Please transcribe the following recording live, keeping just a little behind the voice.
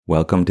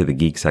Welcome to the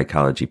Geek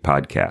Psychology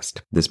Podcast.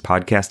 This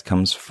podcast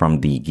comes from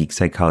the Geek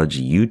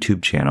Psychology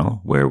YouTube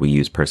channel, where we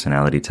use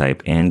personality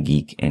type and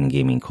geek and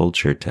gaming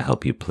culture to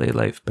help you play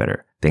life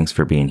better. Thanks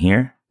for being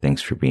here.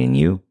 Thanks for being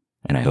you.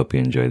 And I hope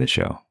you enjoy the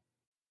show.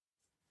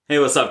 Hey,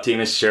 what's up, team?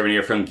 It's Sherman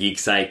here from Geek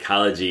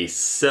Psychology.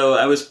 So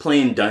I was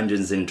playing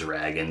Dungeons and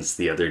Dragons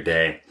the other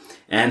day,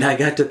 and I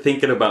got to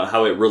thinking about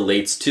how it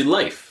relates to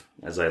life,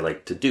 as I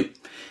like to do.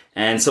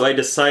 And so I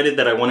decided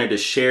that I wanted to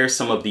share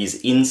some of these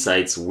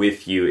insights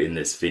with you in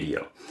this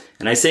video.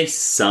 And I say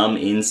some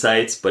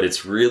insights, but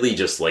it's really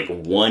just like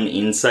one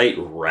insight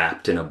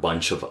wrapped in a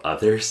bunch of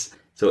others.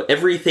 So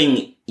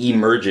everything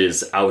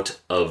emerges out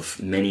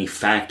of many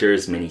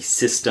factors, many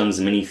systems,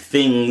 many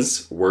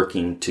things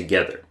working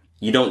together.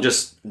 You don't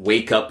just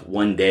wake up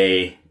one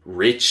day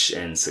rich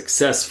and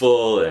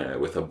successful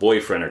with a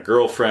boyfriend or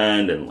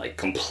girlfriend and like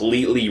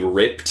completely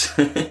ripped.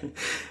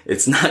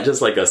 It's not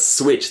just like a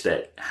switch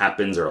that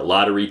happens or a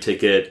lottery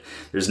ticket.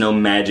 There's no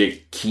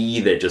magic key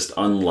that just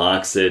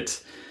unlocks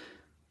it.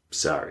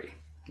 Sorry,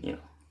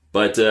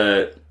 But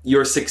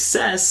your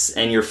success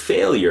and your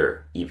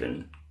failure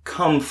even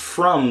come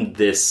from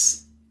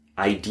this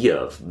idea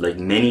of like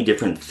many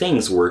different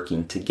things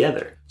working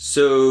together.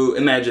 So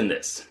imagine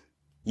this.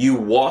 You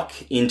walk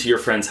into your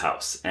friend's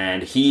house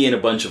and he and a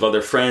bunch of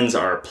other friends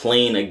are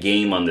playing a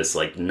game on this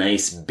like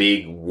nice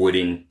big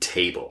wooden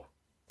table.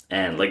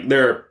 And like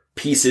there are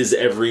pieces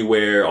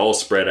everywhere all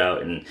spread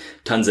out and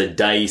tons of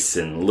dice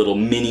and little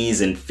minis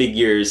and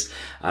figures.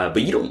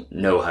 But you don't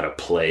know how to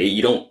play.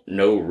 You don't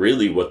know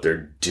really what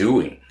they're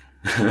doing,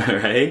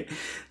 right?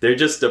 They're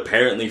just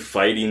apparently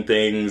fighting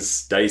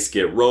things. Dice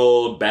get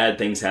rolled, bad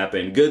things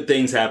happen, good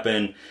things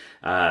happen.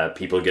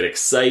 People get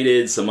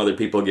excited. Some other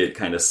people get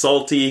kind of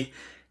salty.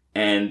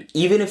 And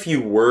even if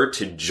you were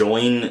to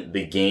join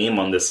the game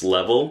on this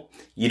level,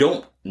 you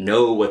don't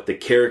know what the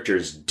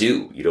characters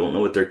do. You don't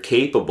know what they're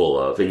capable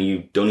of, and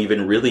you don't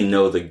even really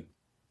know the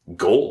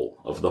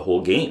goal of the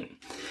whole game.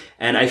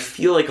 And I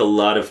feel like a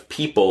lot of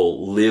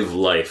people live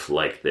life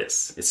like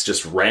this. It's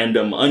just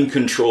random,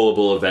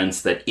 uncontrollable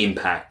events that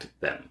impact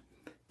them.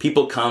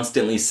 People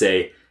constantly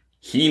say,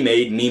 "He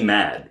made me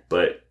mad,"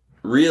 but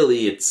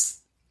really it's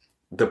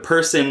the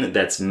person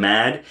that's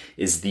mad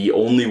is the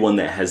only one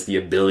that has the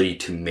ability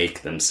to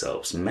make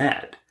themselves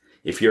mad.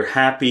 If you're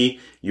happy,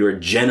 you're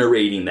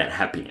generating that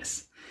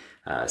happiness.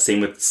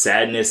 Same with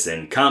sadness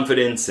and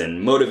confidence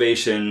and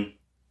motivation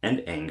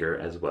and anger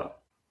as well.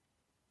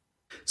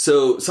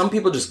 So some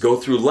people just go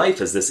through life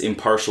as this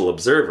impartial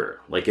observer,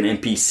 like an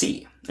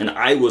NPC. And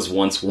I was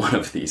once one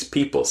of these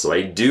people, so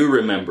I do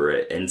remember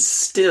it. And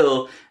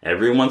still,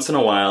 every once in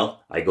a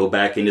while, I go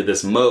back into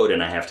this mode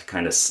and I have to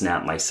kind of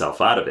snap myself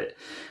out of it.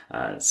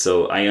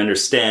 So I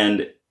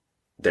understand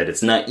that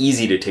it's not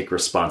easy to take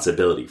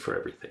responsibility for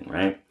everything,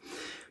 right?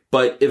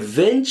 But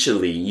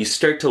eventually you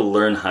start to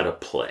learn how to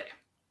play.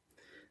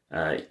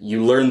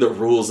 You learn the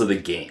rules of the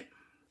game,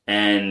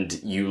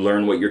 and you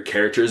learn what your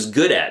character is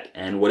good at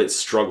and what it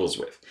struggles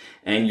with.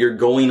 And you're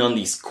going on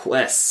these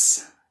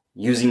quests,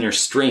 using your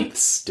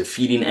strengths,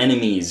 defeating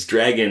enemies,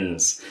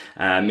 dragons,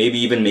 maybe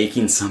even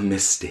making some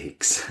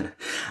mistakes.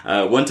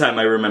 One time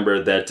I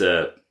remember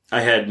that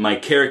I had my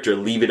character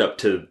leave it up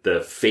to the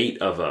fate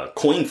of a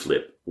coin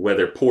flip,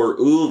 whether poor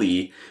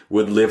Uli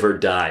would live or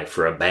die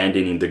for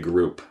abandoning the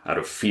group out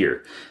of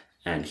fear.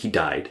 And he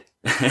died.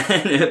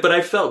 But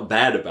I felt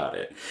bad about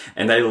it.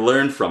 And I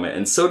learned from it.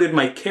 And so did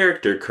my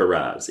character,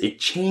 Karaz. It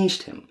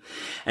changed him.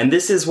 And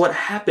this is what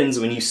happens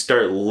when you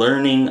start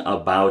learning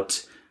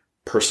about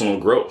personal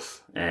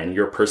growth and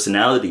your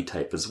personality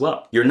type as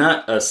well. You're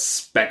not a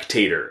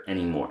spectator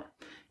anymore.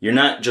 You're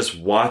not just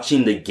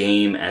watching the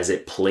game as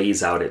it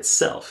plays out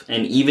itself.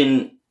 And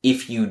even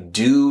if you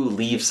do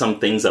leave some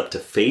things up to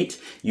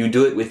fate, you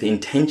do it with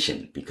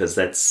intention because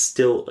that's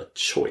still a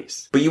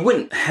choice. But you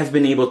wouldn't have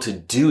been able to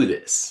do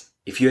this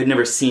if you had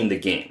never seen the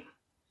game.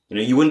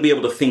 You wouldn't be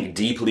able to think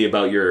deeply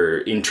about your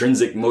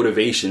intrinsic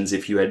motivations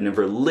if you had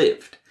never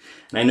lived.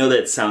 And I know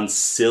that sounds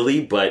silly,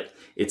 but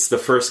it's the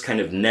first kind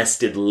of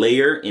nested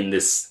layer in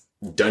this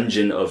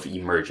dungeon of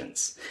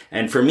emergence.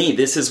 And for me,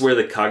 this is where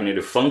the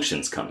cognitive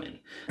functions come in,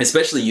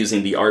 especially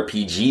using the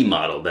RPG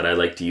model that I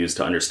like to use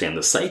to understand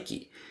the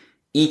psyche.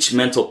 Each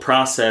mental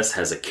process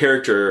has a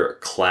character,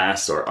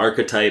 class, or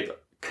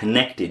archetype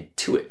connected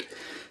to it.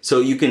 So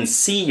you can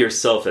see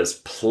yourself as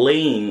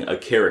playing a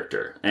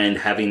character and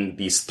having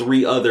these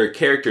three other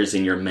characters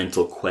in your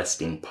mental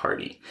questing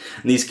party.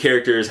 And these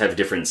characters have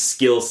different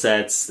skill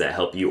sets that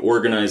help you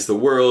organize the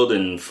world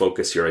and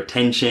focus your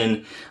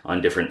attention on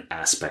different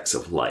aspects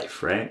of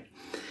life, right?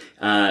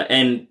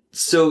 And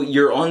so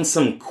you're on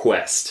some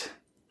quest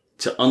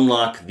to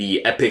unlock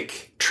the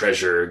epic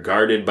treasure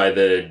guarded by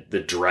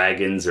the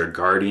dragons or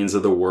guardians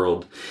of the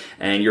world.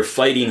 And you're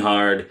fighting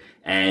hard.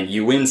 And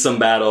you win some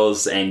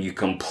battles and you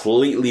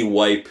completely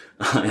wipe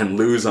and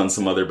lose on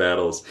some other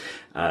battles.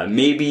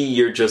 Maybe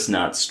you're just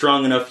not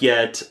strong enough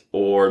yet,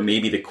 or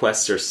maybe the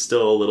quests are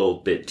still a little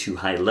bit too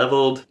high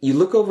leveled. You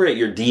look over at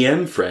your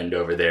DM friend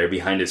over there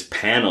behind his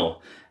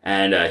panel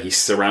And he's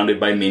surrounded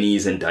by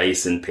minis and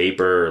dice and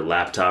paper or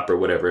laptop or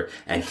whatever,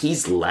 and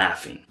he's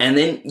laughing. And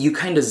then you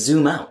kind of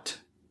zoom out,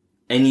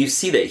 and you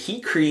see that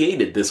he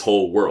created this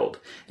whole world.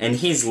 And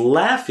he's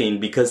laughing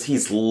because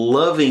he's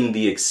loving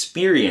the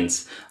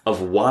experience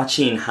of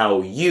watching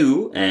how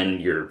you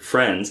and your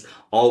friends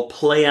all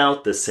play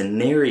out the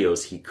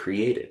scenarios he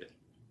created.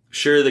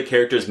 Sure, the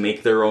characters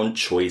make their own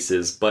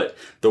choices, but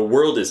the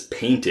world is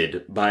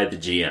painted by the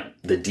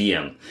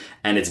DM,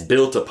 and it's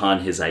built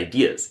upon his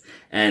ideas.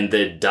 And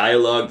the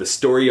dialogue, the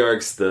story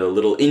arcs, the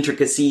little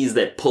intricacies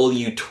that pull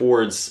you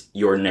towards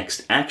your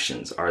next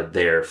actions are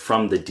there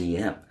from the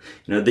DM.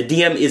 You know, the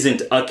DM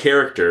isn't a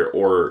character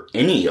or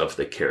any of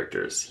the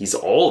characters. He's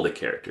all the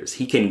characters.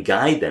 He can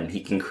guide them.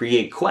 He can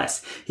create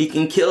quests. He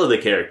can kill the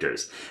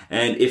characters.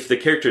 And if the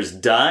characters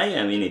die,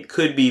 I mean, it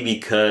could be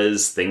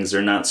because things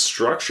are not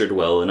structured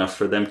well enough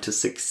for them to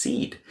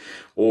succeed,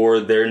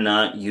 or they're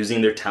not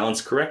using their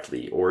talents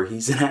correctly, or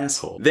he's an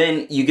asshole.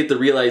 Then you get the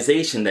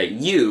realization that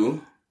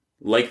you,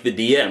 like the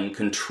DM,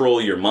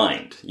 control your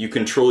mind. You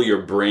control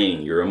your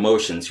brain, your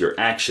emotions, your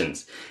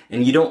actions,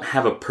 and you don't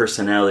have a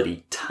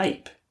personality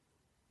type.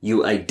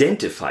 You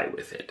identify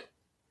with it.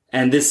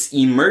 And this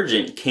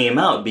emergent came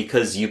out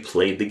because you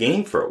played the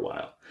game for a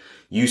while.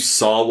 You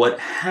saw what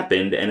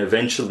happened and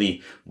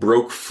eventually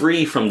broke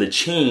free from the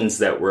chains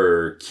that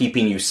were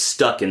keeping you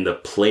stuck in the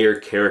player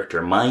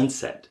character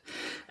mindset.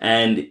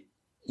 And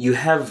you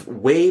have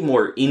way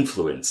more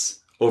influence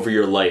over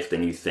your life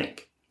than you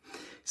think.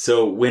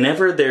 So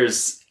whenever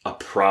there's a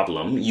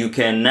problem, you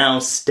can now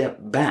step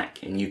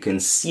back and you can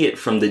see it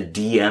from the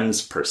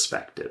DM's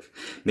perspective.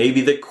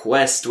 Maybe the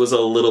quest was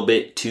a little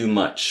bit too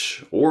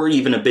much, or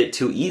even a bit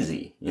too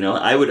easy. You know,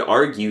 I would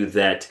argue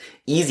that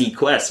easy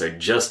quests are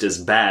just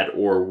as bad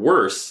or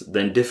worse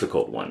than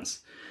difficult ones.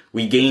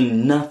 We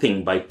gain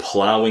nothing by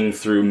plowing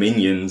through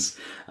minions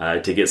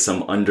to get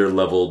some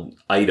underleveled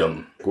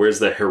item. Where's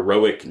the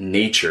heroic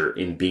nature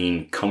in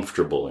being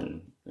comfortable?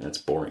 And that's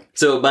boring.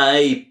 So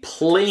by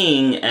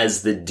playing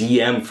as the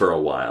DM for a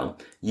while,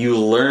 you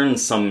learn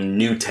some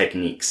new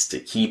techniques to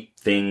keep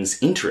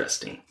things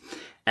interesting.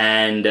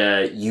 And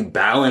you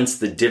balance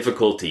the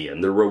difficulty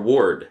and the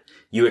reward.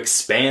 You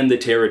expand the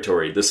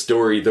territory, the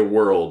story, the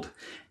world.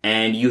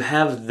 And you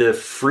have the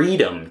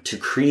freedom to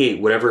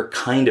create whatever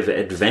kind of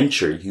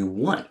adventure you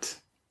want.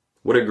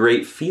 What a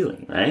great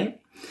feeling,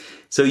 right?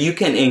 So you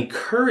can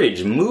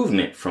encourage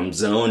movement from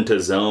zone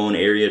to zone,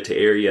 area to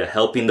area,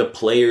 helping the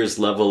players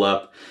level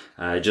up,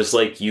 just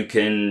like you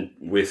can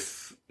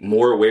with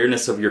more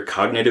awareness of your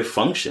cognitive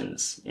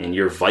functions and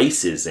your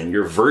vices and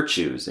your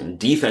virtues and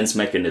defense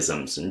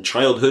mechanisms and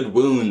childhood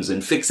wounds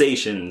and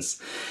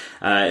fixations.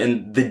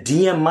 And the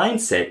DM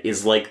mindset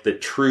is like the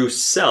true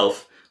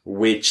self,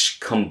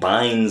 which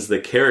combines the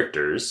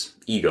character's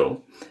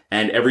ego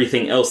and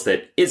everything else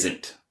that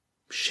isn't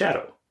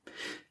shadow.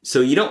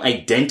 So you don't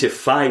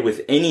identify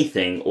with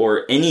anything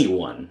or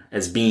anyone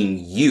as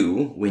being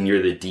you when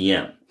you're the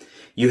DM.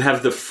 You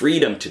have the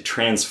freedom to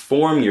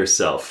transform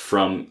yourself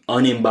from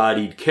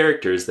unembodied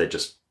characters that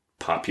just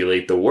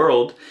populate the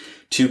world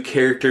to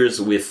characters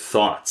with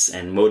thoughts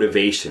and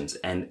motivations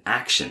and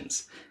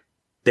actions.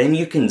 Then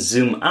you can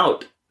zoom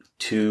out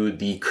to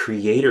the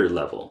creator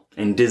level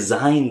and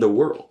design the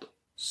world.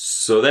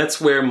 So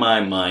that's where my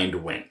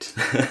mind went.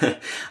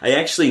 I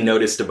actually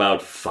noticed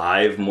about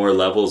 5 more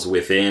levels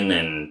within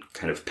and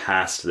kind of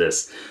past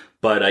this,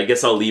 but I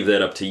guess I'll leave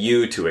that up to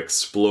you to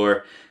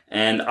explore,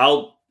 and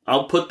I'll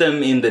put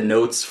them in the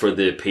notes for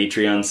the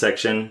Patreon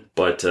section,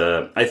 but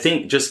I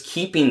think just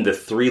keeping the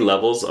 3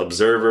 levels,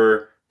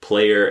 Observer,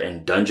 Player,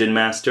 and Dungeon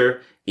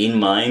Master, in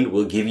mind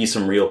will give you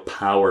some real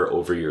power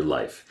over your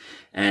life.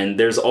 And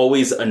there's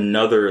always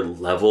another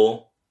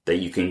level that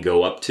you can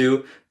go up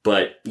to,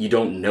 but you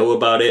don't know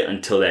about it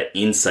until that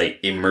insight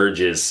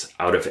emerges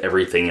out of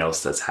everything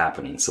else that's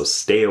happening. So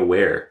stay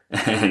aware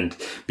and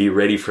be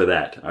ready for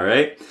that, all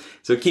right?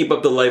 So keep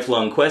up the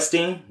lifelong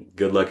questing.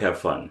 Good luck, have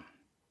fun.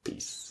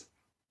 Peace.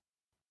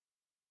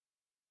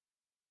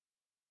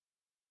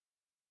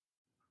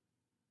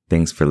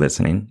 Thanks for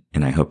listening,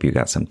 and I hope you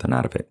got something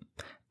out of it.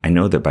 I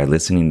know that by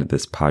listening to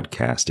this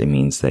podcast, it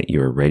means that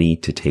you're ready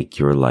to take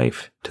your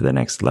life to the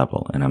next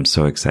level, and I'm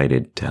so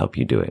excited to help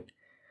you do it.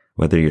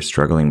 Whether you're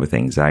struggling with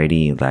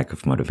anxiety, lack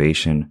of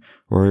motivation,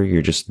 or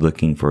you're just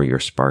looking for your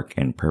spark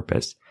and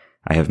purpose,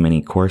 I have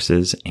many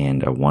courses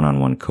and a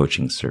one-on-one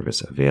coaching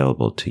service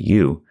available to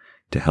you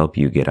to help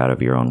you get out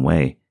of your own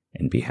way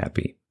and be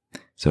happy.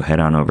 So head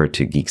on over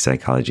to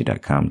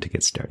geekpsychology.com to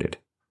get started.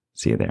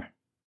 See you there.